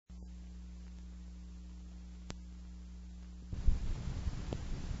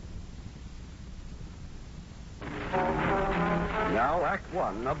now Act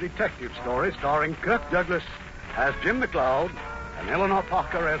One of Detective Story, starring Kirk Douglas as Jim McLeod and Eleanor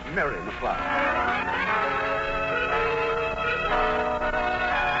Parker as Mary McLeod.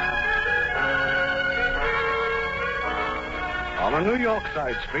 On a New York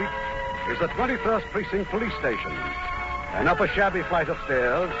side street is the 21st Precinct Police Station. And up a shabby flight of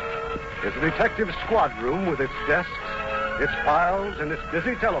stairs is the detective squad room with its desks, its files, and its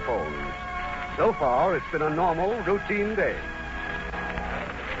busy telephones. So far, it's been a normal, routine day.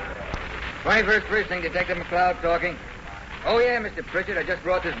 21st Precinct, Detective McLeod talking. Oh, yeah, Mr. Pritchard, I just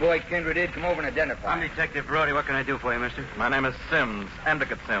brought this boy Kindred in. Come over and identify. I'm Detective Brody. What can I do for you, mister? My name is Sims,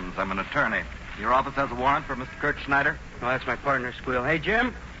 Endicott Sims. I'm an attorney. Your office has a warrant for Mr. Kurt Schneider? Oh, that's my partner, Squeal. Hey,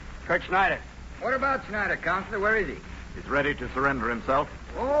 Jim. Kurt Schneider. What about Schneider, Counselor? Where is he? He's ready to surrender himself.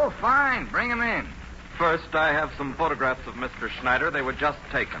 Oh, fine. Bring him in. First, I have some photographs of Mr. Schneider. They were just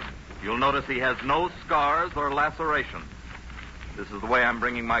taken. You'll notice he has no scars or lacerations. This is the way I'm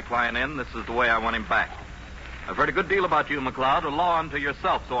bringing my client in. This is the way I want him back. I've heard a good deal about you, McLeod, a law unto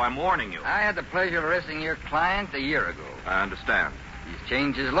yourself, so I'm warning you. I had the pleasure of arresting your client a year ago. I understand. He's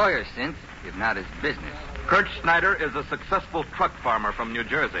changed his lawyer since, if not his business. Kurt Schneider is a successful truck farmer from New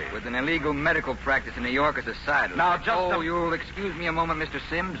Jersey. With an illegal medical practice in New York as a side. Now, just you'll excuse me a moment, Mr.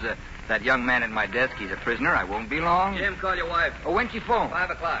 Sims. That young man at my desk, he's a prisoner. I won't be long. Jim, call your wife. Oh, when's she phone?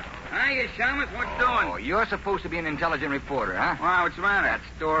 5 o'clock. Hiya, Shamus. What you doing? Oh, you're supposed to be an intelligent reporter, huh? Wow, what's the matter? That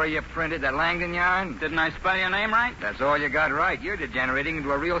story you printed, that Langdon yarn? Didn't I spell your name right? That's all you got right. You're degenerating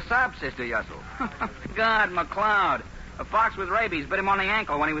into a real sob sister, Yussel. God, McLeod. A fox with rabies bit him on the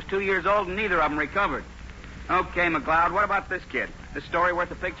ankle when he was 2 years old, and neither of them recovered. Okay, McLeod, what about this kid? This story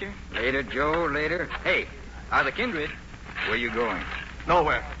worth a picture? Later, Joe, later. Hey, the Kindred. Where you going?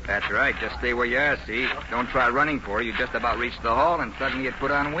 Nowhere. That's right. Just stay where you are, see? Don't try running for her. You just about reached the hall, and suddenly it put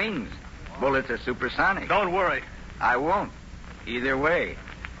on wings. Bullets are supersonic. Don't worry. I won't. Either way.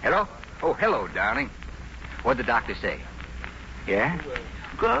 Hello? Oh, hello, darling. What'd the doctor say? Yeah?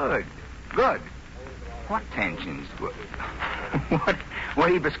 Good. Good. What tensions?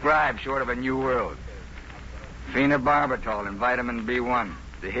 What he prescribed short of a new world? Phenobarbital and vitamin B1.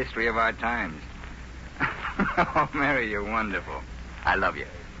 The history of our times. Oh, Mary, you're wonderful. I love you.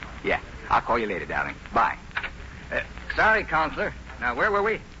 Yeah, I'll call you later, darling. Bye. Sorry, Counselor. Now, where were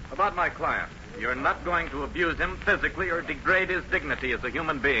we? About my client. You're not going to abuse him physically or degrade his dignity as a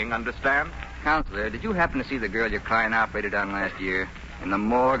human being, understand? Counselor, did you happen to see the girl your client operated on last year? In the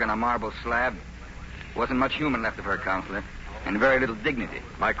morgue on a marble slab? Wasn't much human left of her, Counselor. And very little dignity.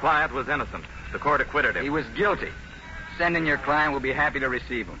 My client was innocent. The court acquitted him. He was guilty. Send in your client. We'll be happy to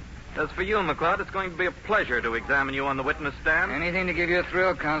receive him. As for you, McLeod, it's going to be a pleasure to examine you on the witness stand. Anything to give you a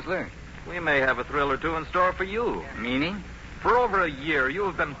thrill, Counselor. We may have a thrill or two in store for you. Meaning? For over a year, you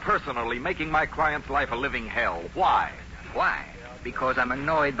have been personally making my client's life a living hell. Why? Why? Because I'm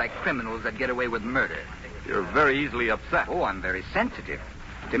annoyed by criminals that get away with murder. You're very easily upset. Oh, I'm very sensitive.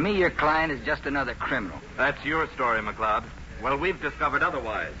 To me, your client is just another criminal. That's your story, McLeod. Well, we've discovered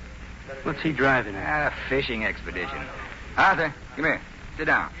otherwise. What's he driving at? A fishing expedition. Arthur, come here. Sit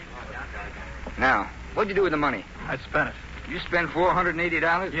down. Now, what'd you do with the money? I spent it. You spent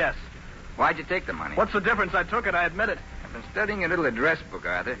 $480? Yes. Why'd you take the money? What's the difference? I took it. I admit it. I've been studying a little address book,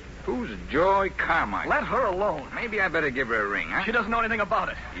 Arthur. Who's Joy Carmichael? Let her alone. Maybe I better give her a ring, huh? She doesn't know anything about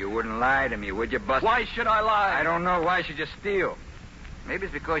it. You wouldn't lie to me, would you, Buster? Why should I lie? I don't know. Why should you steal? Maybe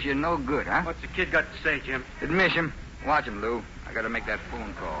it's because you're no good, huh? What's the kid got to say, Jim? Admit him. Watch him, Lou. I gotta make that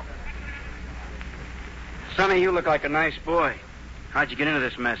phone call. Sonny, you look like a nice boy. How'd you get into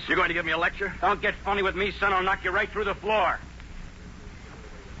this mess? You're going to give me a lecture? Don't get funny with me, son. I'll knock you right through the floor.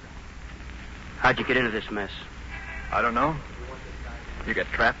 How'd you get into this mess? I don't know. You get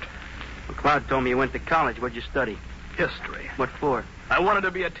trapped? McLeod told me you went to college. What'd you study? History. What for? I wanted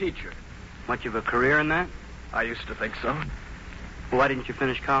to be a teacher. Much of a career in that? I used to think so. Well, why didn't you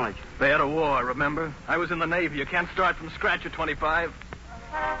finish college? They had a war, remember? I was in the Navy. You can't start from scratch at 25.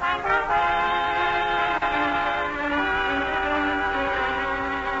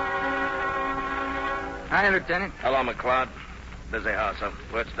 Hi, Lieutenant. Hello, McLeod. Busy house, huh?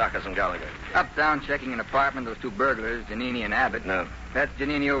 Where's Dacus and Gallagher? Uptown checking an apartment, those two burglars, Giannini and Abbott. No. That's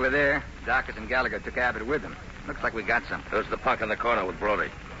Giannini over there. Dacus and Gallagher took Abbott with them. Looks like we got some. Who's the punk in the corner with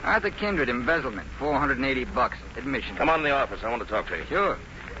Brody? Arthur Kindred, embezzlement, $480. Admission. Come on in the office. I want to talk to you. Sure.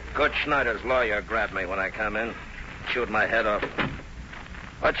 Kurt Schneider's lawyer grabbed me when I come in. Chewed my head off.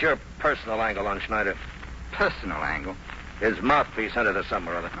 What's your personal angle on Schneider? Personal angle. His mouthpiece entered us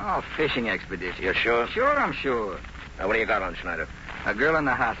something or other. Oh, fishing expedition. You sure? Sure, I'm sure. Now, what do you got on Schneider? A girl in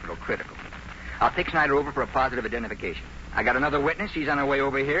the hospital, critical. I'll take Schneider over for a positive identification. I got another witness. She's on her way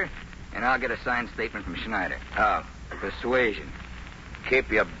over here. And I'll get a signed statement from Schneider. How? Persuasion. keep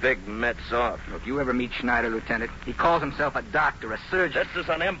your big mitts off. Look, you ever meet Schneider, Lieutenant? He calls himself a doctor, a surgeon. This is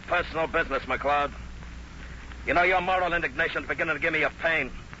an impersonal business, McLeod. You know, your moral indignation is beginning to give me a pain.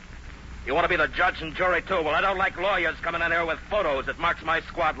 You want to be the judge and jury, too. Well, I don't like lawyers coming in here with photos. It marks my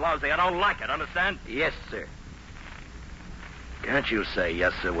squad lousy. I don't like it, understand? Yes, sir. Can't you say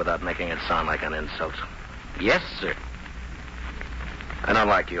yes, sir, without making it sound like an insult? Yes, sir. I don't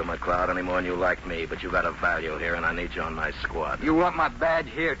like you, McLeod, any more than you like me, but you got a value here, and I need you on my squad. You want my badge?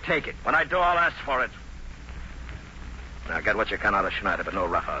 Here, take it. When I do, I'll ask for it. Now, get what you can out of Schneider, but no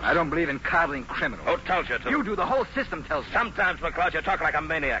roughhouse. I don't believe in coddling criminals. Who tells you to? You do. The whole system tells you. Sometimes, McLeod, you talk like a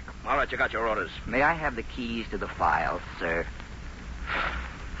maniac. All right, you got your orders. May I have the keys to the files, sir?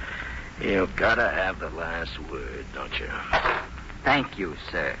 You gotta have the last word, don't you? Thank you,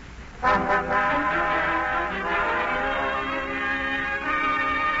 sir.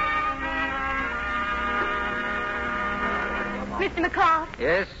 Mr. McLeod?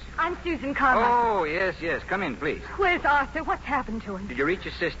 Yes? I'm Susan Carmichael. Oh, yes. Come in, please. Where's Arthur? What's happened to him? Did you reach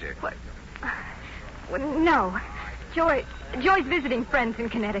your sister? What? Well, no. Joy's visiting friends in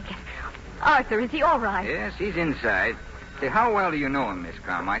Connecticut. Arthur, is he all right? Yes, he's inside. Say, how well do you know him, Miss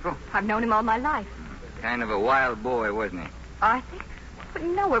Carmichael? I've known him all my life. Kind of a wild boy, wasn't he? Arthur? But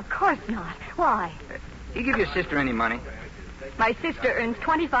no, of course not. Why? You give your sister any money? My sister earns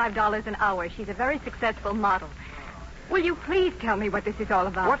 $25 an hour. She's a very successful model. Will you please tell me what this is all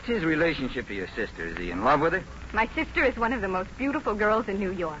about? What's his relationship to your sister? Is he in love with her? My sister is one of the most beautiful girls in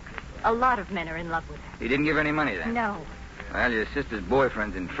New York. A lot of men are in love with her. He didn't give her any money then? No. Well, your sister's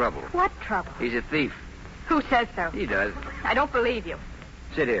boyfriend's in trouble. What trouble? He's a thief. Who says so? He does. I don't believe you.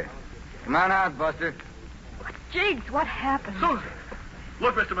 Sit here. Come on out, Buster. Jiggs, what happened? Susan!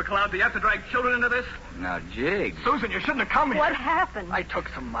 Look, Mr. McLeod, do you have to drag children into this? Now, Jiggs. Susan, you shouldn't have come here. What happened? I took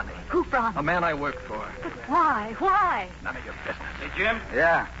some money. Who from? A man I work for. But why? Why? None of your business. Hey, Jim,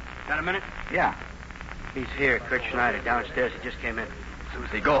 Yeah. got a minute? Yeah. He's here, Kurt Schneider, downstairs. He just came in.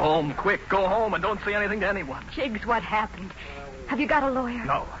 Susie, go home, quick. Go home and don't say anything to anyone. Jiggs, what happened? Have you got a lawyer?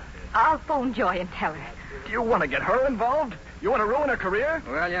 No. I'll phone Joy and tell her. Do you want to get her involved? You want to ruin her career?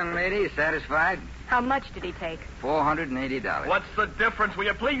 Well, young lady, you satisfied? How much did he take? $480. What's the difference? Will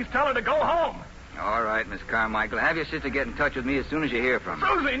you please tell her to go home? All right, Miss Carmichael. Have your sister get in touch with me as soon as you hear from her.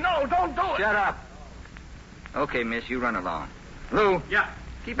 Susie, no, don't do it. Shut up. Okay, miss, you run along. Lou. Yeah.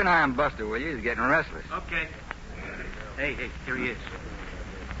 Keep an eye on Buster, will you? He's getting restless. Okay. Hey, here he is.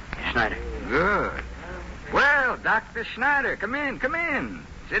 Schneider. Good. Well, Dr. Schneider, come in.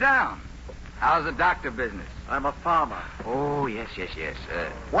 Sit down. How's the doctor business? I'm a farmer. Oh, yes.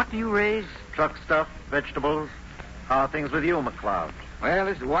 What do you raise? Truck stuff, vegetables. How are things with you, McLeod? Well,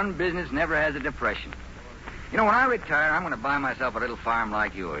 this one business never has a depression. You know, when I retire, I'm going to buy myself a little farm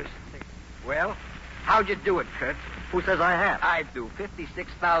like yours. Well, how'd you do it, Kurt? Who says I have? I do.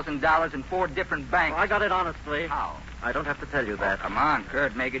 $56,000 in 4 different banks. I got it honestly. How? I don't have to tell you that. Come on,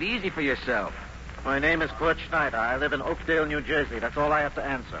 Kurt. Make it easy for yourself. My name is Kurt Schneider. I live in Oakdale, New Jersey. That's all I have to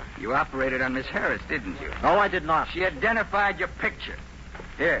answer. You operated on Miss Harris, didn't you? No, I did not. She identified your picture.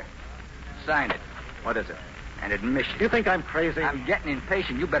 Here. Sign it. What is it? An admission. You think I'm crazy? I'm getting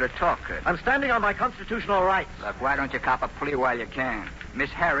impatient. You better talk, Kurt. I'm standing on my constitutional rights. Look, why don't you cop a plea while you can?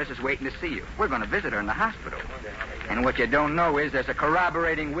 Miss Harris is waiting to see you. We're going to visit her in the hospital. And what you don't know is there's a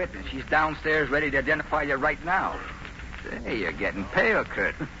corroborating witness. She's downstairs ready to identify you right now. Say, you're getting pale,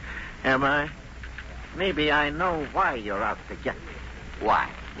 Kurt. Am I? Maybe I know why you're out to get me. Why?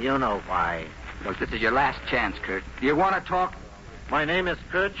 You know why. Look, this is your last chance, Kurt. Do you want to talk? My name is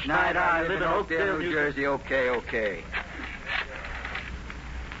Kurt Schneider. I live in Oakdale, New Jersey. Okay.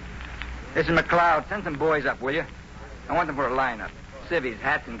 Listen, McLeod, send some boys up, will you? I want them for a lineup. Civvies,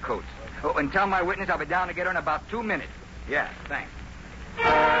 hats, and coats. Oh, and tell my witness I'll be down to get her in about 2 minutes. Yeah, thanks.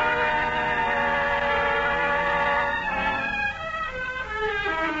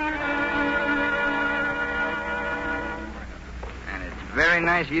 Very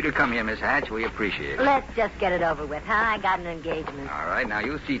nice of you to come here, Miss Hatch. We appreciate it. Let's just get it over with, huh? I got an engagement. All right, now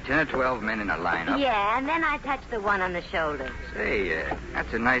you'll see 10 or 12 men in a lineup. Yeah, and then I touch the one on the shoulder. Say,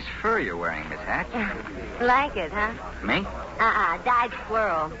 that's a nice fur you're wearing, Miss Hatch. Like it, huh? Mink? Dyed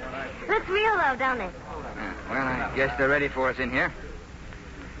squirrel. Looks real, though, don't it? Well, I guess they're ready for us in here.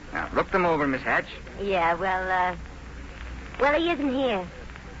 Now, look them over, Miss Hatch. Yeah, well, he isn't here.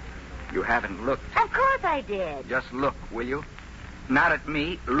 You haven't looked. Of course I did. Just look, will you? Not at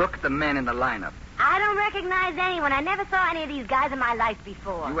me. Look at the men in the lineup. I don't recognize anyone. I never saw any of these guys in my life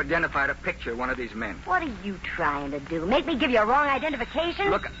before. You identified a picture of one of these men. What are you trying to do? Make me give you a wrong identification?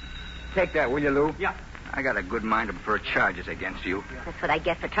 Look. Take that, will you, Lou? Yeah. I got a good mind to prefer charges against you. That's what I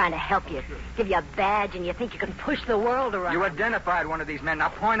get for trying to help you. Give you a badge and you think you can push the world around. You identified one of these men. Now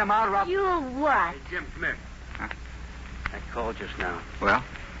point them out or I'll... You what? Hey, Jim, come here. Huh? I called just now. Well?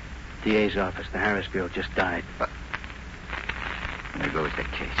 DA's office. The Harris girl just died. There goes the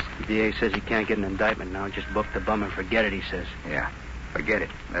case. The DA says he can't get an indictment now. Just book the bum and forget it, he says. Yeah, forget it.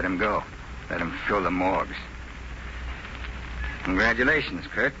 Let him go. Let him fill the morgues. Congratulations,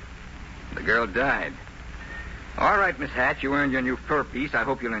 Kurt. The girl died. All right, Miss Hatch, you earned your new fur piece. I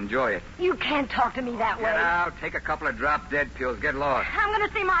hope you'll enjoy it. You can't talk to me that way. Get out. Take a couple of drop-dead pills. Get lost. I'm going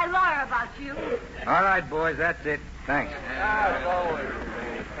to see my lawyer about you. All right, boys, that's it. Thanks.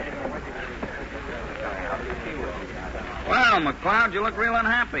 Well, McLeod, you look real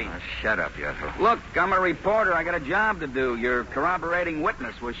unhappy. Shut up, you asshole. Look, I'm a reporter. I got a job to do. You're corroborating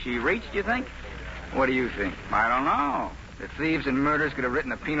witness. Was she reached, you think? What do you think? I don't know. The thieves and murderers could have written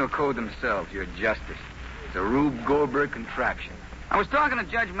the penal code themselves. Your justice. It's a Rube Goldberg contraption. I was talking to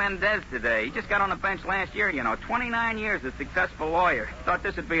Judge Mendez today. He just got on the bench last year, 29 years, a successful lawyer. Thought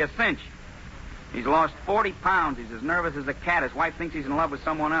this would be a cinch. He's lost 40 pounds. He's as nervous as a cat. His wife thinks he's in love with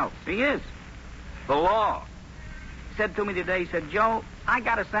someone else. He is. The law. He said to me today, he said, Joe, I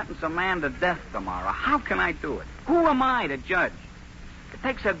got to sentence a man to death tomorrow. How can I do it? Who am I to judge? It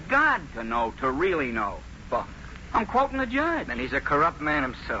takes a God to know, to really know. Bunk. I'm quoting the judge. And he's a corrupt man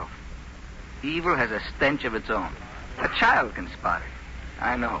himself. Evil has a stench of its own. A child can spot it.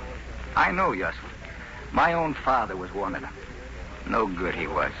 I know, Yusuf. My own father was one of them. No good he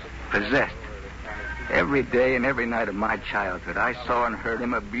was. Possessed. Every day and every night of my childhood, I saw and heard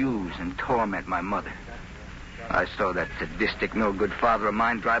him abuse and torment my mother. I saw that sadistic, no-good father of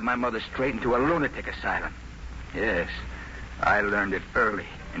mine drive my mother straight into a lunatic asylum. Yes, I learned it early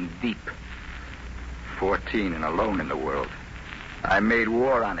and deep. 14 and alone in the world. I made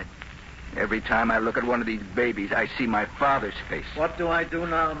war on it. Every time I look at one of these babies, I see my father's face. What do I do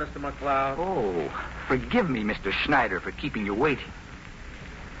now, Mr. McLeod? Oh, forgive me, Mr. Schneider, for keeping you waiting.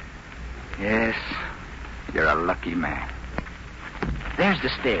 Yes, you're a lucky man. There's the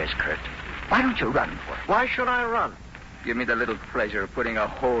stairs, Kurt. Why don't you run for it? Why should I run? Give me the little pleasure of putting a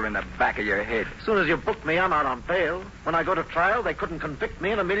hole in the back of your head. As soon as you book me, I'm out on bail. When I go to trial, they couldn't convict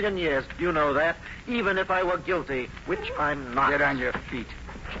me in a million years. You know that. Even if I were guilty, which I'm not. Get on your feet.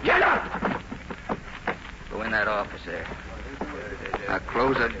 Get up! Go in that office there. Now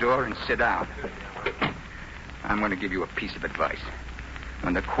close that door and sit down. I'm going to give you a piece of advice.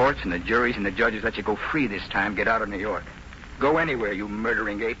 When the courts and the juries and the judges let you go free this time, get out of New York. Go anywhere, you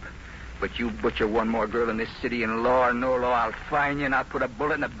murdering ape. But you butcher one more girl in this city, and law or no law, I'll find you and I'll put a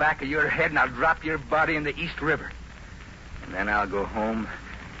bullet in the back of your head and I'll drop your body in the East River. And then I'll go home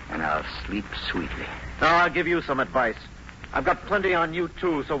and I'll sleep sweetly. Now, I'll give you some advice. I've got plenty on you,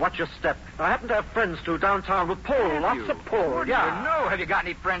 too, so watch your step. I happen to have friends, too, downtown with pull. Lots of pull. What do you know? Have you got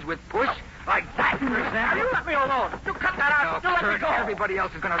any friends with push? Like that, for example? You let me alone. You cut that out. No, You let me Kurt, go. everybody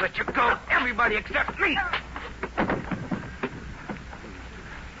else is going to let you go. Everybody except me.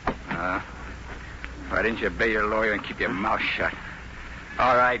 Why didn't you obey your lawyer and keep your mouth shut?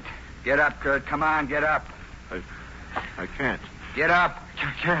 All right. Get up, Kurt. Come on, get up. I can't. Get up.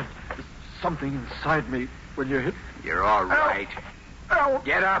 I can't. There's something inside me when you hit. You're all right. Ow.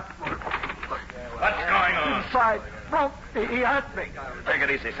 Get up. What's going on? Inside. No, he hurt me. Take it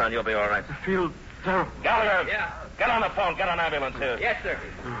easy, son. You'll be all right. I feel terrible. Gallagher. Yeah. Get on the phone. Get an ambulance here. Yes, sir.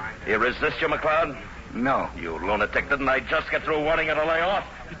 You resist you, McLeod? No. You lunatic. Didn't I just get through warning you to lay off?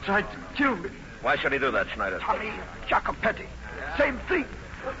 He tried to kill me. Why should he do that, Schneider? Tommy Jacopetti. Same thing.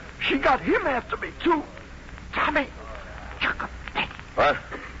 She got him after me, too. Tommy Jacopetti. What?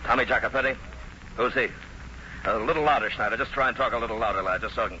 Tommy Jacopetti? Who's he? A little louder, Schneider. Just try and talk a little louder, lad,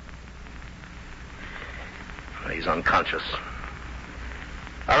 just so I can... He's unconscious.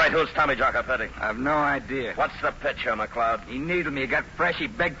 All right, who's Tommy Jacopetti? I've no idea. What's the pitch here, McLeod? He needed me. He got fresh. He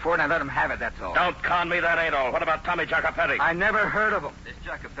begged for it, and I let him have it, that's all. Don't con me, that ain't all. What about Tommy Jacopetti? I never heard of him. This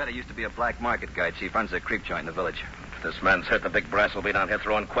Jacopetti used to be a black market guy, Chief. Runs a creep joint in the village. If this man's hurt, the big brass will be down here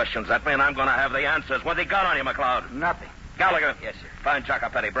throwing questions at me, and I'm going to have the answers. What's he got on you, McLeod? Nothing. Gallagher. Yes, sir. Find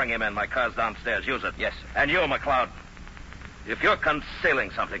Jacopetti. Bring him in. My car's downstairs. Use it. Yes, sir. And you, McLeod, if you're concealing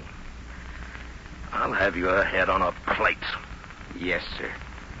something, I'll have your head on a plate. Yes, sir.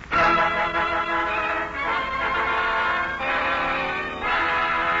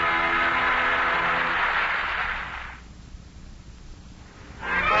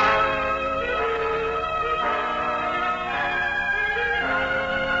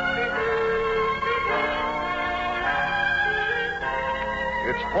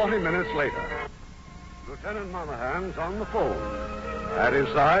 It's 40 minutes later. Lieutenant Monahan's on the phone. At his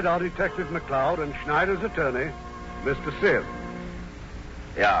side are Detective McLeod and Schneider's attorney, Mr. Sims.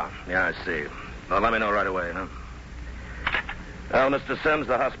 Yeah, I see. Well, let me know right away, huh? Well, Mr. Sims,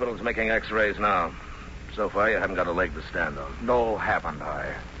 the hospital's making x-rays now. So far, you haven't got a leg to stand on. No, haven't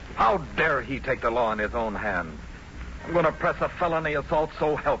I? How dare he take the law in his own hands? I'm going to press a felony assault,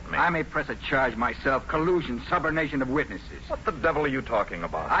 so help me. I may press a charge myself. Collusion, subornation of witnesses. What the devil are you talking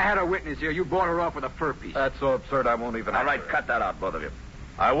about? I had a witness here. You bought her off with a fur piece. That's so absurd I won't even... All right, cut that out, both of you.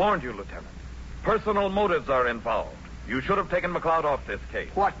 I warned you, Lieutenant. Personal motives are involved. You should have taken McLeod off this case.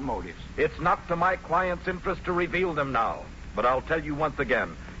 What motives? It's not to my client's interest to reveal them now. But I'll tell you once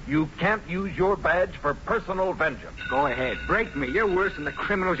again, you can't use your badge for personal vengeance. Go ahead. Break me. You're worse than the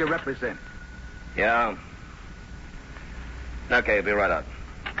criminals you represent. Yeah. Okay, be right out.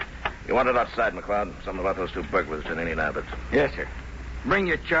 You want it outside, McLeod? Something about those two burglars in Indianapolis. Yes, sir. Bring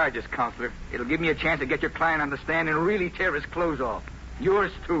your charges, Counselor. It'll give me a chance to get your client on the stand and really tear his clothes off.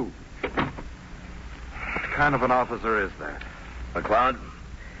 Yours, too. What kind of an officer is that? McLeod?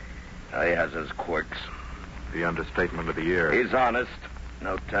 He has his quirks. The understatement of the year. He's honest.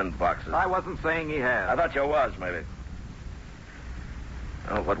 No 10 boxes. I wasn't saying he had. I thought you was, maybe.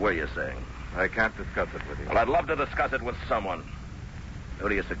 Oh, what were you saying? I can't discuss it with you. Well, I'd love to discuss it with someone. Who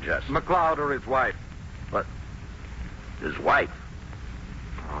do you suggest? McLeod or his wife. What? His wife?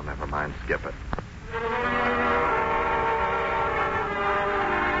 Oh, never mind. Skip it.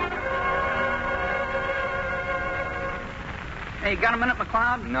 Hey, got a minute,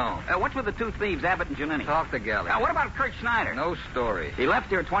 McLeod? No. What's with the two thieves, Abbott and Giannini? Talk to Gallagher. What about Kurt Schneider? No story. He left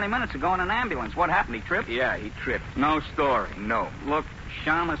here 20 minutes ago in an ambulance. What happened? He tripped? Yeah, he tripped. No story. No. Look,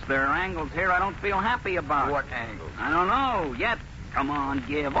 Shamus, there are angles here I don't feel happy about. What angles? I don't know yet. Come on,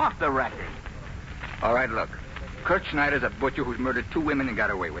 give. Off the record. All right, look. Kurt Schneider's a butcher who's murdered 2 women and got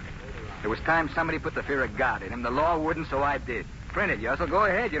away with it. There was time somebody put the fear of God in him. The law wouldn't, so I did. Printed you, so go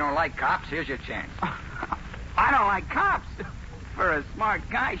ahead. You don't like cops. Here's your chance. I don't like cops. For a smart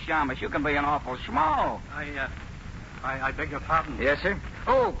guy, Shamus, you can be an awful schmo. I beg your pardon. Yes, sir?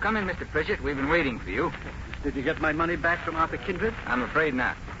 Oh, come in, Mr. Pritchett. We've been waiting for you. Did you get my money back from Arthur Kindred? I'm afraid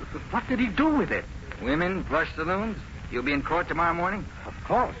not. What did he do with it? Women, flush saloons. You'll be in court tomorrow morning? Of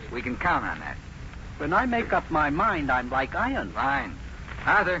course. We can count on that. When I make up my mind, I'm like iron. Fine.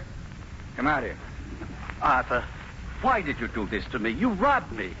 Arthur, come out here. Arthur, why did you do this to me? You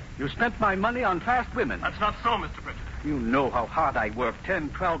robbed me. You spent my money on fast women. That's not so, Mr. Pritchett. You know how hard I work, 10,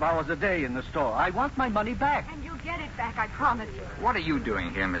 12 hours a day in the store. I want my money back. And you'll get it back, I promise you. What are you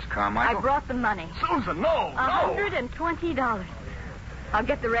doing here, Miss I Carmichael? brought the money. Susan, no, $120. I'll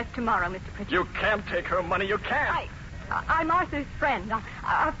get the rest tomorrow, Mr. Pritchett. You can't take her money. You can't. I'm Arthur's friend.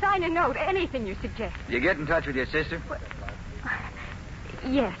 I'll sign a note, anything you suggest. You get in touch with your sister?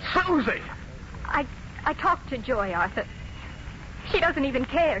 Yes. Susie! I talked to Joy, Arthur. She doesn't even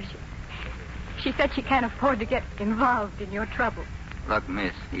care. She said she can't afford to get involved in your trouble. Look,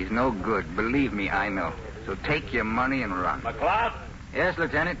 miss, he's no good. Believe me, I know. So take your money and run. McLeod? Yes,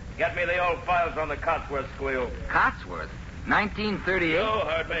 Lieutenant? Get me the old files on the Cotsworth squeal. Cotsworth? 1938? You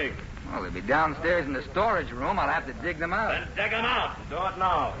heard me. Well, they'll be downstairs in the storage room. I'll have to dig them out. Then dig them out. Do it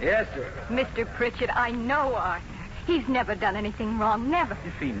now. Yes, sir. Mr. Pritchett, I know Arthur. He's never done anything wrong, never.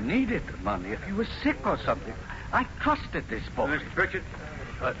 If he needed the money, if he was sick or something, I trusted this boy. Mr. Pritchett?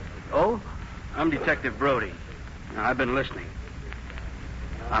 Oh? I'm Detective Brody. Now, I've been listening.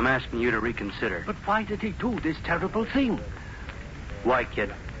 I'm asking you to reconsider. But why did he do this terrible thing? Why,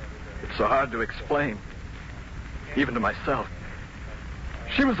 kid? It's so hard to explain. Even to myself.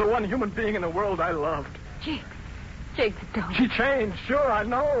 She was the one human being in the world I loved. Jake, don't. She changed. Sure, I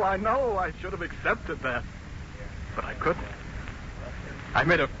know. I should have accepted that. But I couldn't. I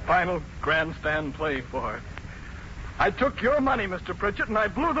made a final grandstand play for her. I took your money, Mr. Pritchett, and I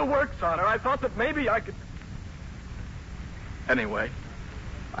blew the works on her. I thought that maybe I could... Anyway,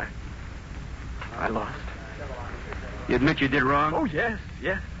 I lost. You admit you did wrong? Oh, yes.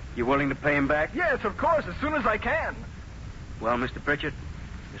 You willing to pay him back? Yes, of course, as soon as I can. Well, Mr. Pritchett,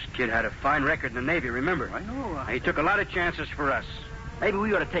 this kid had a fine record in the Navy, remember? I know. He took a lot of chances for us. Maybe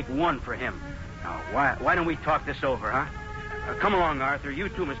we ought to take one for him. Now, why don't we talk this over, huh? Come along, Arthur. You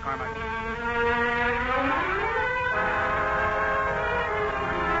too, Miss Carmichael.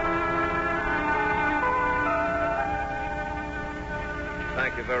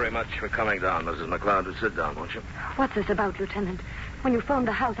 Thank you very much for coming down, Mrs. McLeod. Sit down, won't you? What's this about, Lieutenant? When you phoned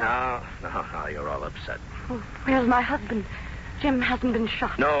the house, No, you're all upset. Where's my husband? Jim hasn't been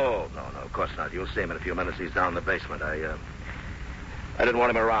shot. No, of course not. You'll see him in a few minutes. He's down in the basement. I didn't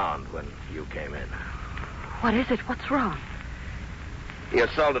want him around when you came in. What is it? What's wrong? He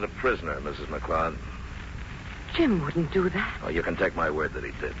assaulted a prisoner, Mrs. McLeod. Jim wouldn't do that. Oh, you can take my word that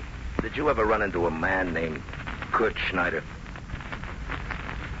he did. Did you ever run into a man named Kurt Schneider?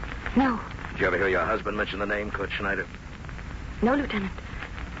 No. Did you ever hear your husband mention the name Kurt Schneider? No, Lieutenant.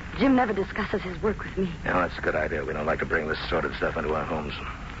 Jim never discusses his work with me. Yeah, that's a good idea. We don't like to bring this sort of stuff into our homes.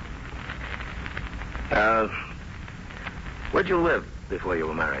 Where'd you live before you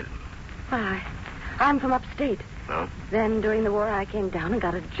were married? Why, I'm from upstate. No? Then, during the war, I came down and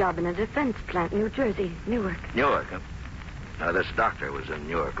got a job in a defense plant, New Jersey, Newark. Newark, huh? Now, this doctor was in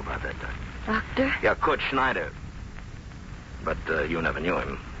Newark about that time. Doctor? Yeah, Kurt Schneider. But you never knew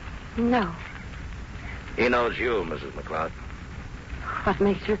him. No. He knows you, Mrs. McLeod. What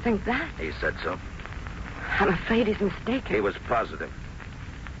makes you think that? He said so. I'm afraid he's mistaken. He was positive.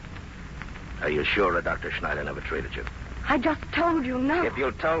 Are you sure that Dr. Schneider never treated you? I just told you no. If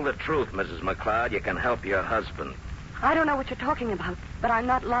you'll tell the truth, Mrs. McLeod, you can help your husband. I don't know what you're talking about, but I'm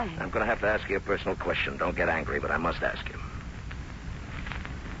not lying. I'm going to have to ask you a personal question. Don't get angry, but I must ask you.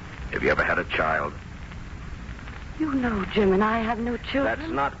 Have you ever had a child? You know, Jim, and I have no children.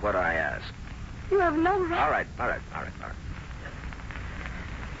 That's not what I asked. You have no right. All right.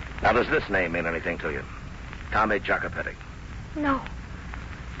 Now, does this name mean anything to you? Tommy Jacopetti. No.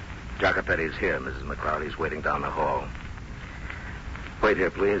 Jacopetti's here, Mrs. McLeod. He's waiting down the hall. Wait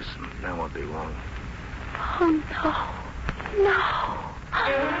here, please. That won't be long. Oh, no. No.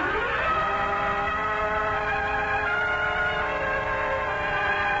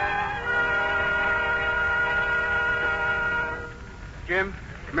 Jim,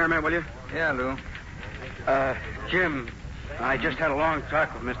 come here a minute, will you? Yeah, Lou. Jim, I just had a long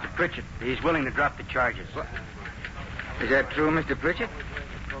talk with Mr. Pritchett. He's willing to drop the charges. What? Is that true, Mr. Pritchett?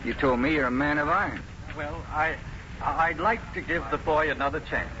 You told me you're a man of iron. Well, I'd like to give the boy another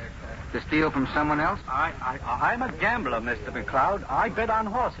chance. To steal from someone else? I'm a gambler, Mr. McLeod. I bet on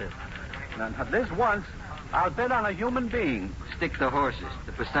horses. And this once, I'll bet on a human being. Stick to horses.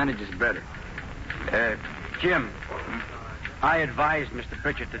 The percentage is better. Jim, I advised Mr.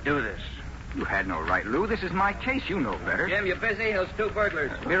 Pritchett to do this. You had no right, Lou. This is my case. You know better. Jim, you busy? Those two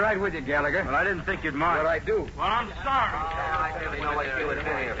burglars. Be right with you, Gallagher. Well, I didn't think you'd mind. Well, I do. Well, I'm sorry. I never know what you were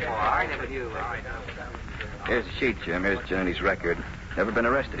here for. I never knew. Here's the sheet, Jim. Here's Jenny's record. Never been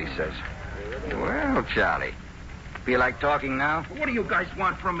arrested, he says. Well, Charlie. Feel like talking now? What do you guys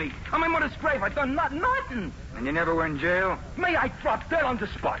want from me? I'm in mother's grave. I done nothing. And you never were in jail? Me, I dropped dead on the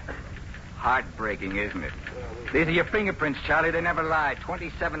spot. Heartbreaking, isn't it? These are your fingerprints, Charlie. They never lie.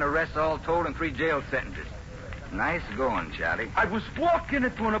 27 arrests all told and 3 jail sentences. Nice going, Charlie. I was walking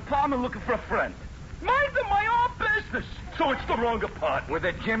into an apartment looking for a friend. Minding my own business. So it's the wrong apartment. With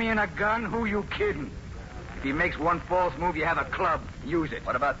a Jimmy and a gun? Who you kidding? If he makes one false move, you have a club. Use it.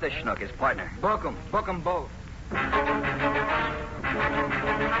 What about this schnook, his partner? Book 'em. Book 'em both.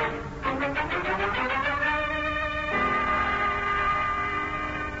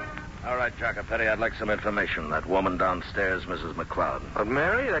 All right, Jacopetti, I'd like some information. That woman downstairs, Mrs. McLeod.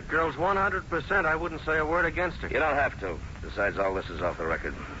 Mary, that girl's 100%. I wouldn't say a word against her. You don't have to. Besides, all this is off the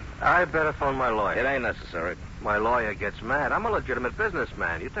record. I better phone my lawyer. It ain't necessary. My lawyer gets mad. I'm a legitimate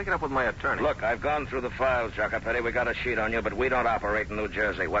businessman. You take it up with my attorney. Look, I've gone through the files, Jacopetti. We got a sheet on you, but we don't operate in New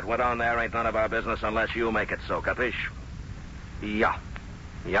Jersey. What went on there ain't none of our business unless you make it so, capiche? Yeah,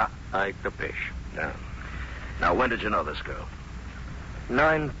 I capiche. Yeah. Now, when did you know this girl?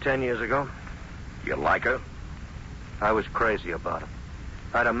 9-10 years ago. You like her? I was crazy about her.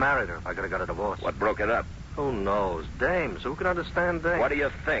 I'd have married her if I could have got a divorce. What broke it up? Who knows? Dames. Who can understand dames? What do you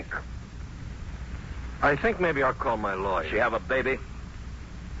think? I think maybe I'll call my lawyer. She have a baby?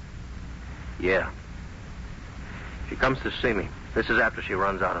 Yeah. She comes to see me. This is after she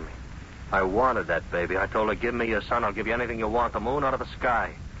runs out of me. I wanted that baby. I told her, give me your son. I'll give you anything you want. The moon out of the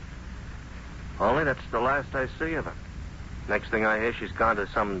sky. Only that's the last I see of her. Next thing I hear, she's gone to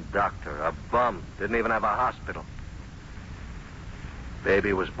some doctor. A bum. Didn't even have a hospital.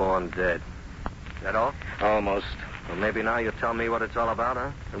 Baby was born dead. That all? Almost. Well, maybe now you'll tell me what it's all about, huh?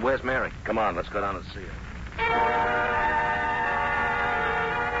 And where's Mary? Come on, let's go down and see her.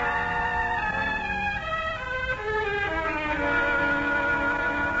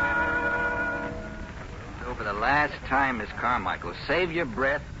 So for the last time, Miss Carmichael, save your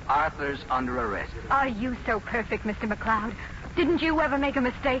breath. Arthur's under arrest. Are you so perfect, Mr. McLeod? Didn't you ever make a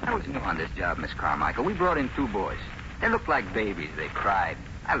mistake? I was new on this job, Miss Carmichael. We brought in 2 boys. They looked like babies. They cried.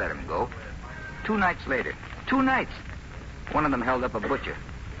 I let them go. 2 nights later. 2 nights. One of them held up a butcher.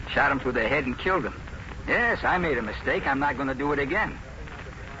 Shot him through the head and killed him. Yes, I made a mistake. I'm not going to do it again.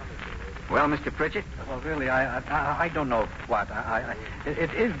 Well, Mr. Pritchett? Well, really, I don't know what.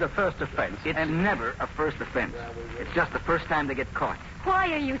 It is the first offense. It's never a first offense. It's just the first time they get caught.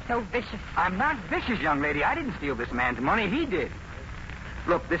 Why are you so vicious? I'm not vicious, young lady. I didn't steal this man's money. He did.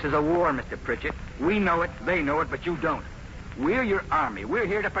 Look, this is a war, Mr. Pritchett. We know it, they know it, but you don't. We're your army. We're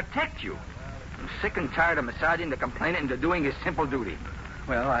here to protect you. I'm sick and tired of massaging the complainant into doing his simple duty.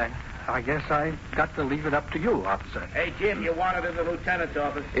 Well, I guess I got to leave it up to you, officer. Hey, Jim, you wanted in the lieutenant's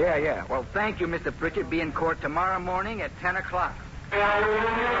office. Yeah. Well, thank you, Mr. Pritchett. Be in court tomorrow morning at 10 o'clock.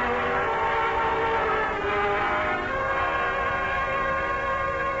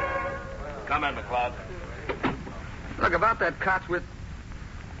 Come in, McLeod. Look, about that Cotsworth...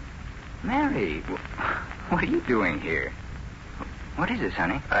 Mary, what are you doing here? What is this,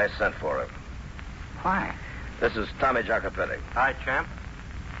 honey? I sent for her. Why? This is Tommy Jacopetti. Hi, champ.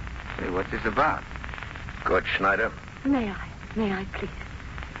 Say, what's this about? Good, Schneider. May I, please?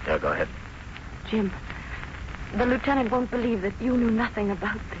 Yeah, go ahead. Jim, the lieutenant won't believe that you knew nothing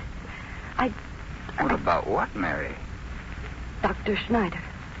about this. What about what, Mary? Dr. Schneider.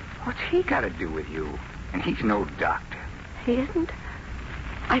 What's he got to do with you? And he's no doctor. He isn't?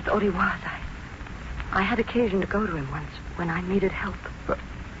 I thought he was. I had occasion to go to him once when I needed help. But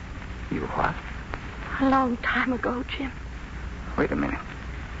you what? A long time ago, Jim. Wait a minute.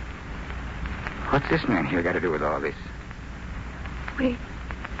 What's this man here got to do with all this? We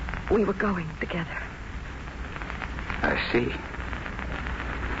were going together. I see.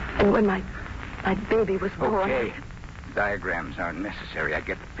 And when my baby was born... Okay. Diagrams aren't necessary. I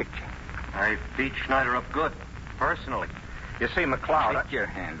get the picture. I beat Schneider up good, personally. You see, McLeod... Take your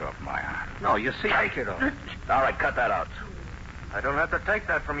hand off my arm. No, you see... Take it off. All right, cut that out. I don't have to take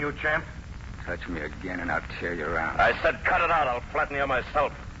that from you, champ. Touch me again and I'll tear you around. I said cut it out. I'll flatten you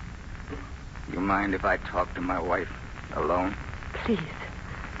myself. You mind if I talk to my wife alone? Please.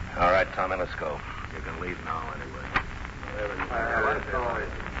 All right, Tommy, let's go. You can leave now, anyway.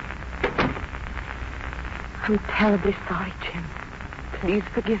 I'm terribly sorry, Jim. Please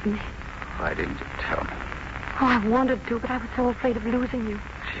forgive me. Why didn't you tell me? Oh, I wanted to, but I was so afraid of losing you.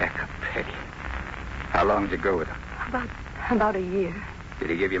 Jacopetti. How long did you go with him? About a year. Did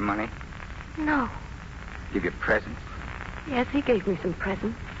he give you money? No. Give you presents? Yes, he gave me some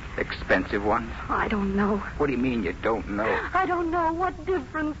presents. Expensive ones? I don't know. What do you mean you don't know? I don't know. What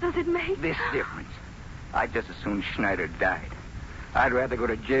difference does it make? This difference. I'd just as soon Schneider died. I'd rather go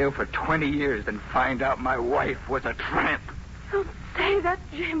to jail for 20 years than find out my wife was a tramp. Don't say that,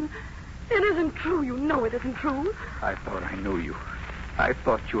 Jim. It isn't true. You know it isn't true. I thought I knew you. I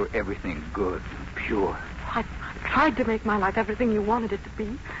thought you were everything good and pure. I tried to make my life everything you wanted it to be.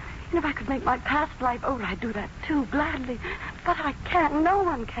 And if I could make my past life over, I'd do that too, gladly. But I can't. No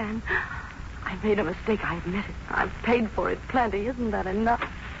one can. I made a mistake, I admit it. I've paid for it plenty. Isn't that enough?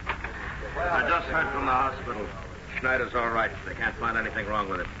 I just heard from the hospital. Schneider's all right. They can't find anything wrong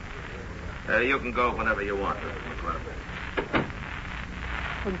with it. You can go whenever you want, Mr. McLeod.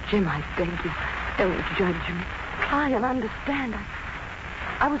 Oh, Jim, I beg you, don't judge me. Try and understand.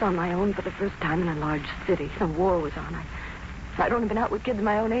 I was on my own for the first time in a large city. The war was on. I'd only been out with kids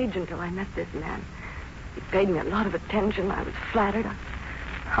my own age until I met this man. He paid me a lot of attention. I was flattered.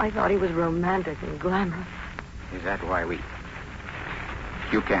 I thought he was romantic and glamorous. Is that why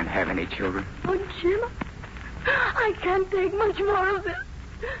you can't have any children? Oh, Jim, I can't take much more of this.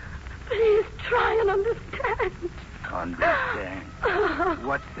 Please try and understand. Understand?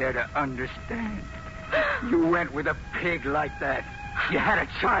 What's there to understand? You went with a pig like that. You had a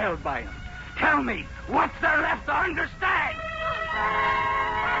child by him. Tell me, what's there left to understand?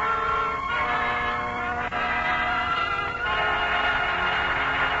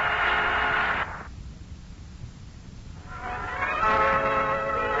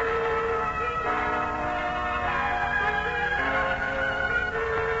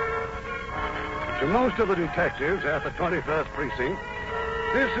 To most of the detectives at the 21st Precinct,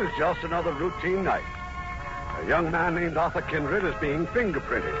 this is just another routine night. A young man named Arthur Kindred is being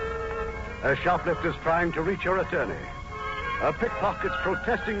fingerprinted. A shoplifter's trying to reach her attorney. A pickpocket's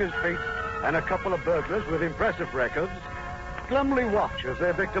protesting his fate, and a couple of burglars with impressive records glumly watch as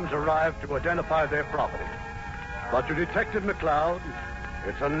their victims arrive to identify their property. But to Detective McLeod,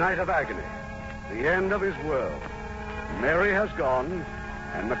 it's a night of agony, the end of his world. Mary has gone,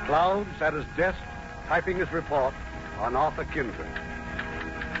 and McLeod's at his desk typing his report on Arthur Kindred.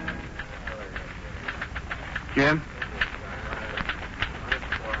 Jim?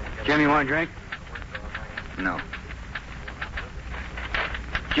 Jim, you want a drink? No.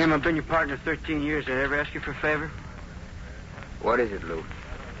 Jim, I've been your partner 13 years. Did I ever ask you for a favor? What is it, Lou?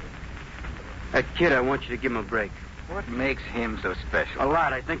 That kid, I want you to give him a break. What makes him so special? A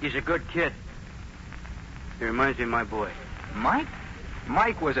lot. I think he's a good kid. He reminds me of my boy. Mike?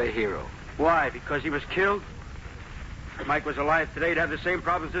 Mike was a hero. Why? Because he was killed? If Mike was alive today, he'd have the same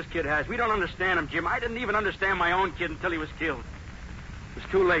problems this kid has. We don't understand him, Jim. I didn't even understand my own kid until he was killed. It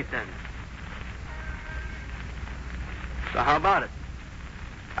was too late then. So how about it?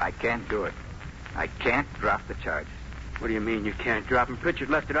 I can't do it. I can't drop the charges. What do you mean you can't drop him? Pritchard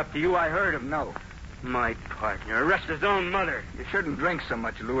left it up to you. I heard him. No. My partner arrests his own mother. You shouldn't drink so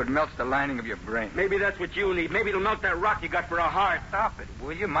much, Lou. It melts the lining of your brain. Maybe that's what you need. Maybe it'll melt that rock you got for a heart. Stop it,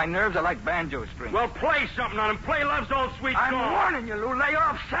 will you? My nerves are like banjo strings. Well, play something on him. Play Love's Old Sweet Song. I'm warning you, Lou. Lay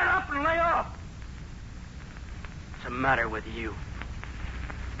off. Shut up and lay off. What's the matter with you?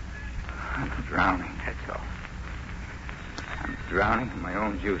 I'm drowning, that's all. I'm drowning in my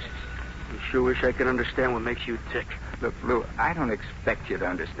own juices. I sure wish I could understand what makes you tick. Look, Lou, I don't expect you to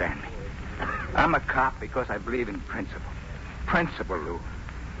understand me. I'm a cop because I believe in principle. Principle, Lou.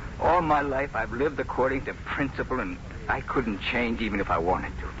 All my life I've lived according to principle, and I couldn't change even if I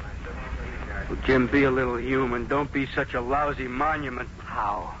wanted to. Well, Jim, be a little human. Don't be such a lousy monument.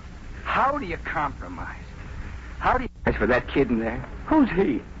 How? How do you compromise? How do you... As for that kid in there, who's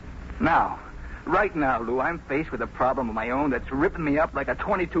he? Now, right now, Lou, I'm faced with a problem of my own that's ripping me up like a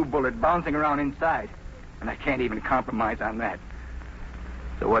 .22 bullet bouncing around inside. And I can't even compromise on that.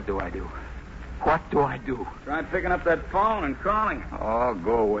 So what do I do? What do I do? Try picking up that phone and calling. Oh,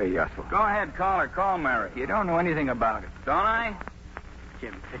 go away, Yussel. Go ahead, call her. Call Mary. You don't know anything about it. Don't I?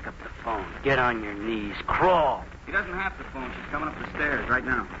 Jim, pick up the phone. Get on your knees. Crawl. She doesn't have the phone. She's coming up the stairs right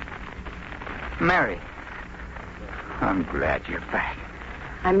now. Mary. I'm glad you're back.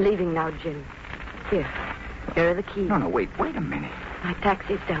 I'm leaving now, Jim. Here are the keys. No, wait a minute. My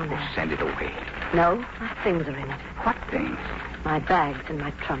taxi's down there. Send it away. No, my things are in it. What things? My bags and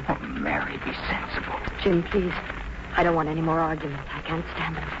my trunk. Oh, Mary, be sensible. Jim, please. I don't want any more argument. I can't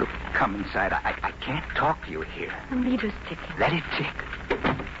stand it. Look, come inside. I can't talk to you here. The meter's ticking. Let it tick.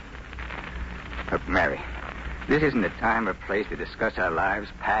 Look, Mary, this isn't the time or place to discuss our lives,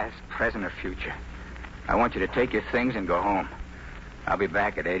 past, present, or future. I want you to take your things and go home. I'll be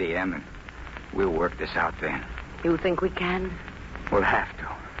back at 8 a.m., and we'll work this out then. You think we can? We'll have to.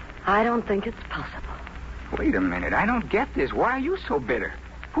 I don't think it's possible. Wait a minute. I don't get this. Why are you so bitter?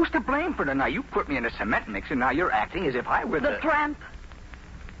 Who's to blame for tonight? You put me in a cement mixer, now you're acting as if I were the tramp.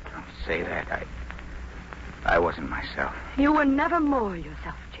 Don't say that. I wasn't myself. You were never more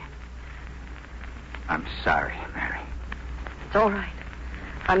yourself, Jim. I'm sorry, Mary. It's all right.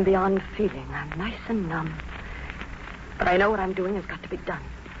 I'm beyond feeling. I'm nice and numb. But I know what I'm doing has got to be done.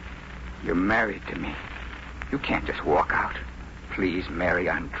 You're married to me. You can't just walk out. Please, Mary,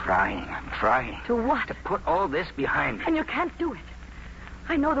 I'm trying. To what? To put all this behind me. And you can't do it.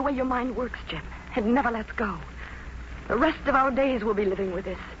 I know the way your mind works, Jim. It never lets go. The rest of our days we'll be living with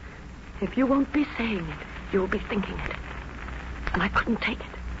this. If you won't be saying it, you'll be thinking it. And I couldn't take it.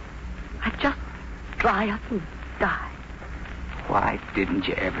 I'd just dry up and die. Why didn't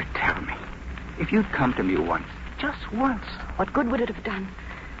you ever tell me? If you'd come to me once, just once. What good would it have done?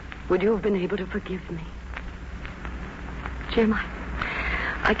 Would you have been able to forgive me? Jim,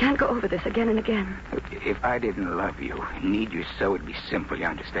 I can't go over this again and again. If I didn't love you, need you so, it'd be simple, you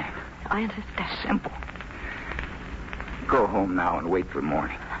understand? I understand. Simple. Go home now and wait till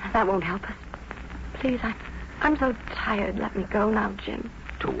morning. That won't help us. Please, I'm so tired. Let me go now, Jim.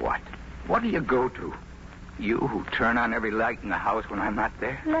 To what? What do you go to? You who turn on every light in the house when I'm not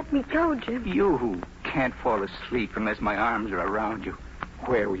there? Let me go, Jim. You who can't fall asleep unless my arms are around you.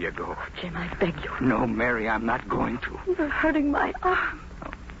 Where will you go? Oh, Jim, I beg you. No, Mary, I'm not going to. You're hurting my arm.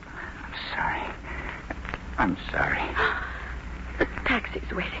 Oh, I'm sorry. The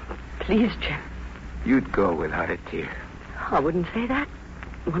taxi's waiting. Please, Jim. You'd go without a tear. I wouldn't say that.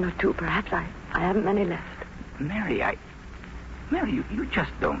 One or two, perhaps. I haven't many left. Mary, you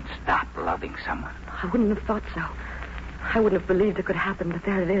just don't stop loving someone. I wouldn't have thought so. I wouldn't have believed it could happen, but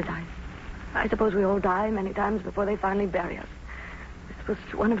there it is. I suppose we all die many times before they finally bury us. This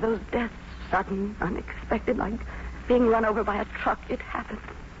was one of those deaths, sudden, unexpected, like being run over by a truck. It happened.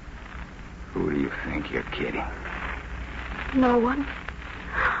 Who do you think you're kidding? No one.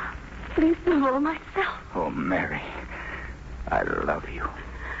 Please do all myself. Oh, Mary, I love you.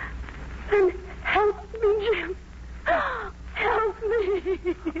 Then help me, Jim. Help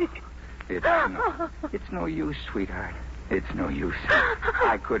me. It's no use, sweetheart. It's no use.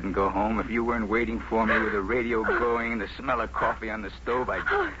 I couldn't go home if you weren't waiting for me with the radio going and the smell of coffee on the stove.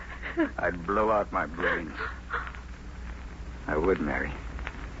 I'd blow out my brains. I would, Mary.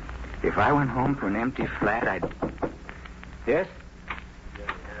 If I went home to an empty flat, I'd... Yes?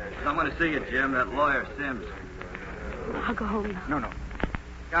 Someone to see you, Jim. That lawyer, Sims. I'll go home now. No.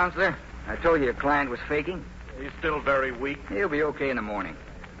 Counselor, I told you your client was faking. He's still very weak. He'll be okay in the morning.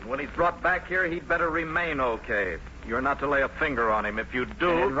 And when he's brought back here, he'd better remain okay. You're not to lay a finger on him. If you do...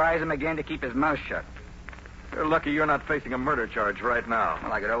 And advise him again to keep his mouth shut. You're lucky you're not facing a murder charge right now.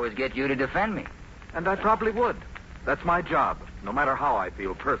 Well, I could always get you to defend me. And I probably would. That's my job, no matter how I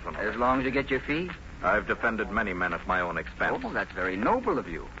feel personally. As long as you get your fee? I've defended many men at my own expense. Oh, that's very noble of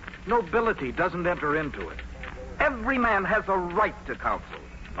you. Nobility doesn't enter into it. Every man has a right to counsel,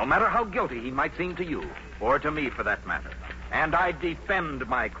 no matter how guilty he might seem to you, or to me for that matter. And I defend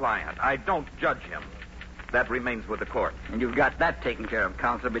my client. I don't judge him. That remains with the court. And you've got that taken care of,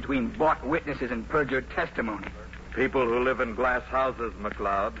 Counselor, between bought witnesses and perjured testimony. People who live in glass houses,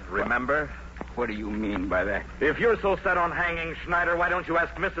 McLeod, remember? What do you mean by that? If you're so set on hanging Schneider, why don't you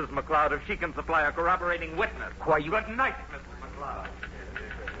ask Mrs. McLeod if she can supply a corroborating witness? Why, you... Good night, Mrs. McLeod.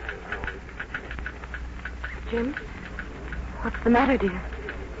 Jim, what's the matter, dear?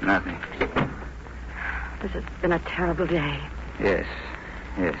 Nothing. This has been a terrible day. Yes.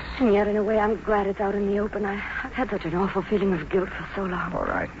 And yet, in a way, I'm glad it's out in the open. I've had such an awful feeling of guilt for so long. All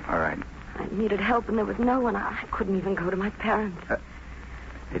right. I needed help, and there was no one. I couldn't even go to my parents.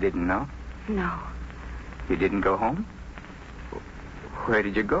 They didn't know? No. You didn't go home? Where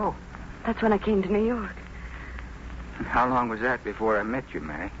did you go? That's when I came to New York. And how long was that before I met you,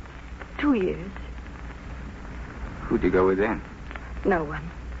 Mary? 2 years. Who'd you go with then? No one.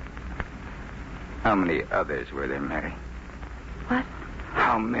 How many others were there, Mary? What?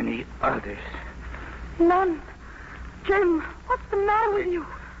 How many others? None. Jim, what's the matter with you?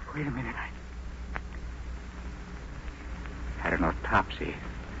 Wait a minute. I had an autopsy.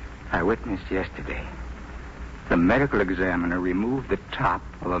 I witnessed yesterday. The medical examiner removed the top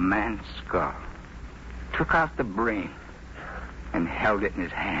of a man's skull, took out the brain, and held it in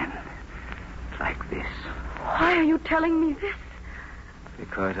his hand. Like this. Why are you telling me this?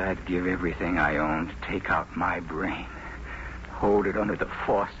 Because I'd give everything I own to take out my brain, hold it under the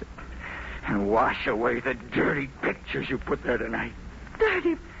faucet, and wash away the dirty pictures you put there tonight.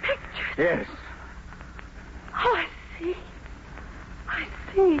 Dirty pictures? Yes. Oh, I see.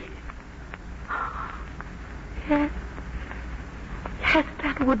 Yes,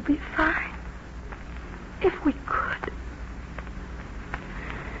 that would be fine. If we could.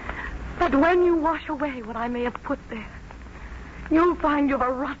 But when you wash away what I may have put there, you'll find you've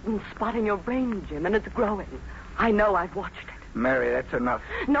a rotten spot in your brain, Jim, and it's growing. I know. I've watched it. Mary, that's enough.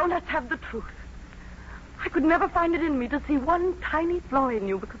 No, let's have the truth. I could never find it in me to see one tiny flaw in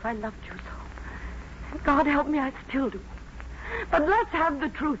you because I loved you so. And God help me, I still do. But let's have the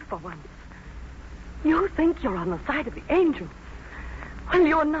truth for once. You think you're on the side of the angels. Well,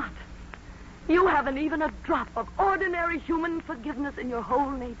 you're not. You haven't even a drop of ordinary human forgiveness in your whole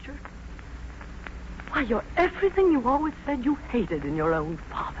nature. Why, you're everything you always said you hated in your own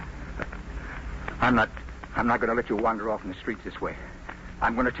father. I'm not going to let you wander off in the streets this way.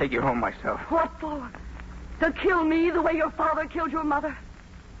 I'm going to take you home myself. What for? To kill me the way your father killed your mother?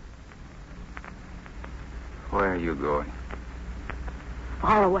 Where are you going?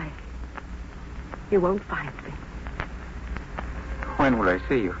 Far away. You won't find me. When will I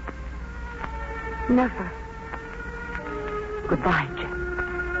see you? Never. Goodbye, Jim.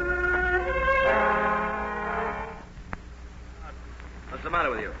 What's the matter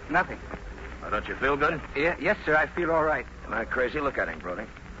with you? Nothing. Oh, don't you feel good? Yes, sir. I feel all right. Am I crazy? Look at him, Brody.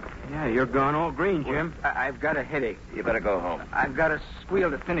 Yeah, you're gone all green, Jim. I've got a headache. You better go home. I've got a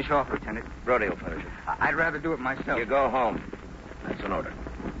squeal to finish off, Lieutenant. Brody will finish it. I'd rather do it myself. You go home. That's an order.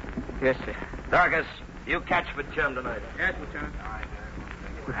 Yes, sir. Darkus, you catch for Jim tonight. Yes, Lieutenant.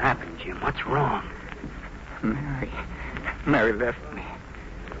 What happened, Jim? What's wrong? Mary left me.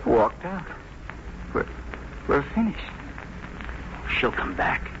 Walked out. We're finished. She'll come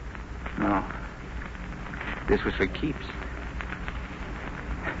back. No. This was for keeps.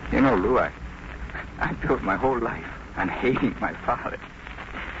 You know, Lou, I built my whole life on hating my father.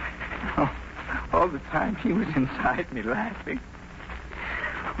 All the time he was inside me laughing.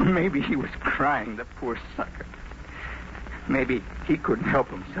 Or maybe he was crying, the poor sucker. Maybe he couldn't help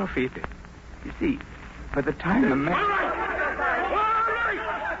himself either. You see, by the time the man... All right!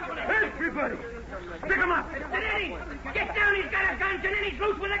 Everybody! Pick him up! Giannini! Get down! He's got a gun! Giannini's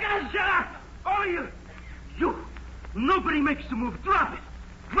loose with a gun! Shut up! All of you! You! Nobody makes the move. Drop it!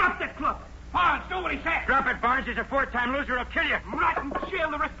 Drop that club! Barnes, do what he said! Drop it, Barnes. He's a four-time loser. He'll kill you. Rot in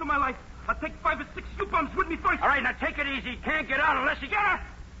jail the rest of my life. I'll take 5 or 6 you bums with me first. All right, now take it easy. Can't get out unless you Get up!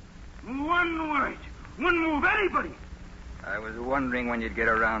 One word. One move. Anybody. I was wondering when you'd get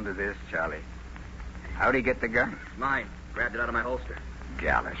around to this, Charlie. How'd he get the gun? Mine. Grabbed it out of my holster.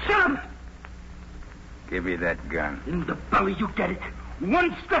 Gallus. Shut up! Give me that gun. In the belly, you get it.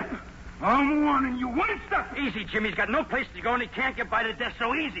 One step. I'm warning you. One step. Easy, Jimmy. He's got no place to go, and he can't get by to death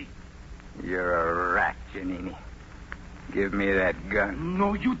so easy. You're a rat, Giannini. Give me that gun.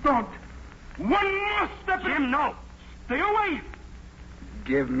 No, you don't. One more step. Jim, no. Stay away.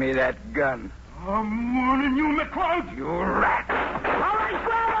 Give me that gun. I'm warning you, McCloud. You rat. All right,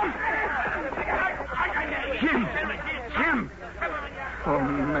 grab him. Jim. Jim. Oh,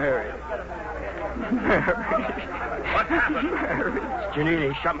 Mary. Mary. What happened? Mary.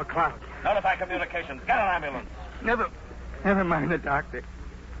 Giannini shot McCloud. Notify communications. Get an ambulance. Never mind the doctor.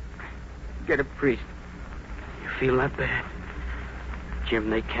 Get a priest. You feel that bad?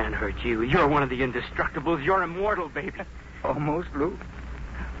 Jim, they can't hurt you. You're one of the indestructibles. You're immortal, baby. Almost, Lou.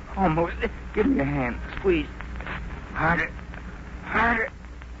 Almost. Give me your hand. Squeeze. Harder. Harder.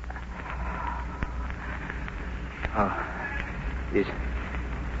 Oh.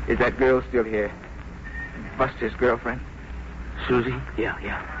 Is that girl still here? Buster's girlfriend? Susie? Yeah.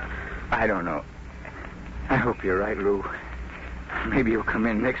 I don't know. I hope you're right, Lou. Maybe you'll come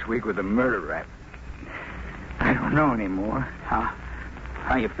in next week with a murder rap. I don't know anymore.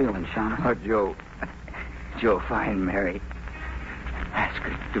 How you feeling, Shauna? Oh, Joe, find Mary. Ask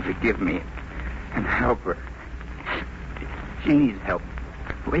her to forgive me and help her. She needs help.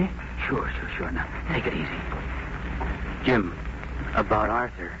 Will you? Sure. Now, take it easy. Jim, about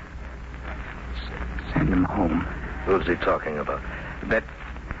Arthur. Send him home. Who's he talking about? That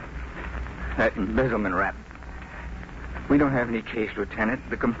embezzlement rap. We don't have any case, Lieutenant.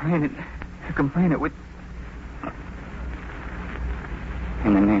 The complainant with...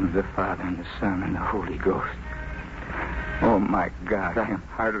 In the name of the Father and the Son and the Holy Ghost. Oh, my God, I am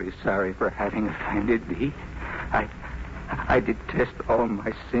heartily sorry for having offended thee. I detest all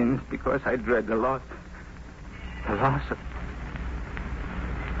my sins because I dread the loss of...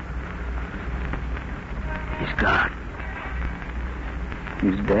 He's gone.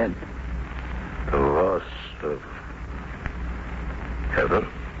 He's dead. The loss of heaven?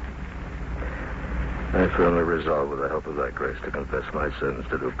 I firmly resolve with the help of thy grace to confess my sins,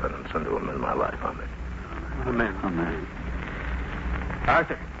 to do penance, and to amend my life. Amen. Amen.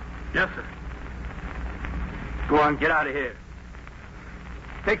 Arthur. Yes, sir. Go on, get out of here.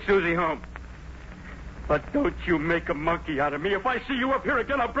 Take Susie home. But don't you make a monkey out of me. If I see you up here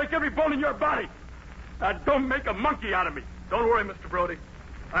again, I'll break every bone in your body. Now, don't make a monkey out of me. Don't worry, Mr. Brody.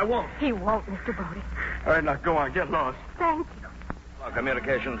 I won't. He won't, Mr. Brody. All right, now go on. Get lost. Thank you.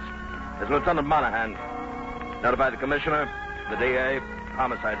 Communications. It's Lieutenant Monahan. Notify the commissioner, the DA,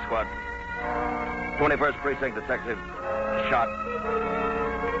 homicide squad. 21st Precinct detective. Shot.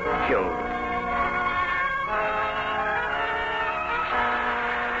 Killed.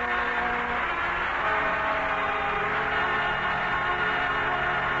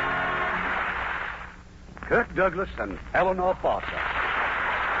 Kirk Douglas and Eleanor Foster.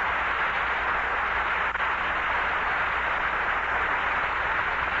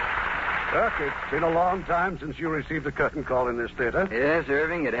 Kirk, it's been a long time since you received a curtain call in this theater. Yes,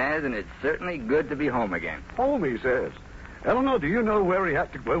 Irving, it has, and it's certainly good to be home again. Home, he says. Eleanor, do you know where we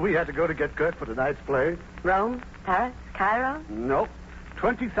had to go to get Kirk for tonight's play? Rome? Paris? Cairo? Nope.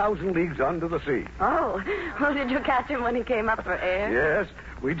 20,000 leagues under the sea. Oh, well, did you catch him when he came up for air? Yes,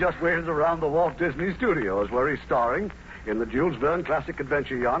 we just waited around the Walt Disney Studios where he's starring in the Jules Verne Classic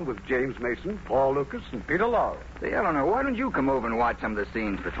Adventure Yarn with James Mason, Paul Lucas, and Peter Lorre. Say, Eleanor, why don't you come over and watch some of the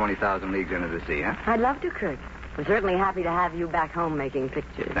scenes for 20,000 Leagues Under the Sea, huh? I'd love to, Kirk. I'm certainly happy to have you back home making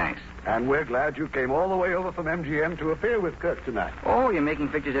pictures. Thanks. And we're glad you came all the way over from MGM to appear with Kirk tonight. Oh, you're making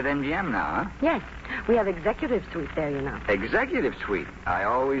pictures at MGM now, huh? Yes. We have executive suite there, you know. Executive suite? I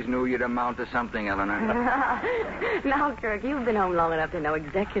always knew you'd amount to something, Eleanor. Now, Kirk, you've been home long enough to know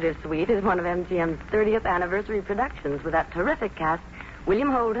executive suite is one of MGM's 30th anniversary productions with that terrific cast. William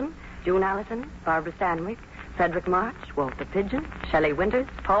Holden, June Allison, Barbara Stanwyck, Cedric March, Walter Pidgeon, Shelley Winters,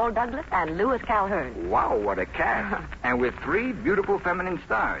 Paul Douglas, and Lewis Calhern. Wow, what a cast. And with 3 beautiful feminine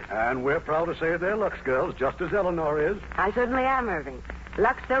stars. And we're proud to say they're Lux girls, just as Eleanor is. I certainly am, Irving.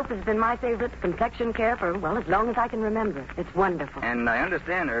 Lux Soap has been my favorite complexion care for, well, as long as I can remember. It's wonderful. And I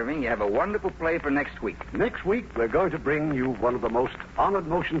understand, Irving, you have a wonderful play for next week. Next week, we're going to bring you one of the most honored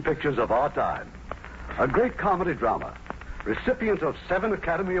motion pictures of our time. A great comedy drama, recipient of 7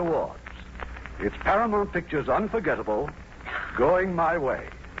 Academy Awards. It's Paramount Pictures' unforgettable Going My Way,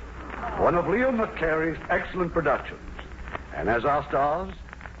 one of Leo McCary's excellent productions. And as our stars,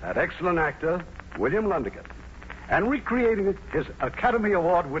 that excellent actor, William Lundigan. And recreating his Academy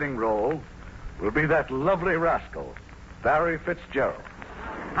Award-winning role will be that lovely rascal, Barry Fitzgerald.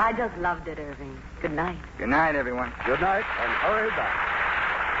 I just loved it, Irving. Good night. Good night, everyone. Good night, and hurry back.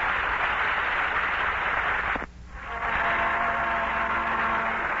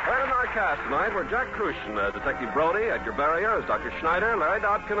 cast tonight were Jack Crucian as Detective Brody, Edgar Barrier as Dr. Schneider, Larry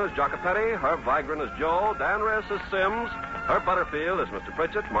Dodkin as Jacopetti, Herb Vigran as Joe, Dan Riss as Sims, Herb Butterfield as Mr.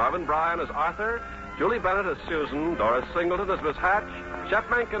 Pritchett, Marvin Bryan as Arthur, Julie Bennett as Susan, Doris Singleton as Miss Hatch, Shep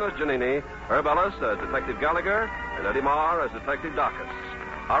Menken as Janini, Herb Ellis as Detective Gallagher, and Eddie Marr as Detective Dacus.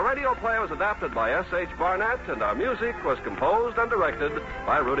 Our radio play was adapted by S.H. Barnett, and our music was composed and directed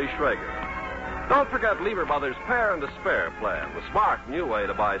by Rudy Schrager. Don't forget Lever Brothers' Pair and Despair plan, the smart new way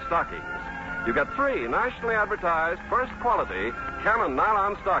to buy stockings. You get 3 nationally advertised first-quality Canon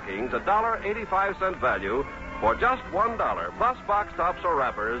nylon stockings, $1.85 value, for just $1, plus box tops or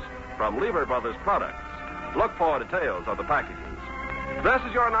wrappers from Lever Brothers products. Look for details on the packages. This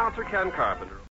is your announcer, Ken Carpenter.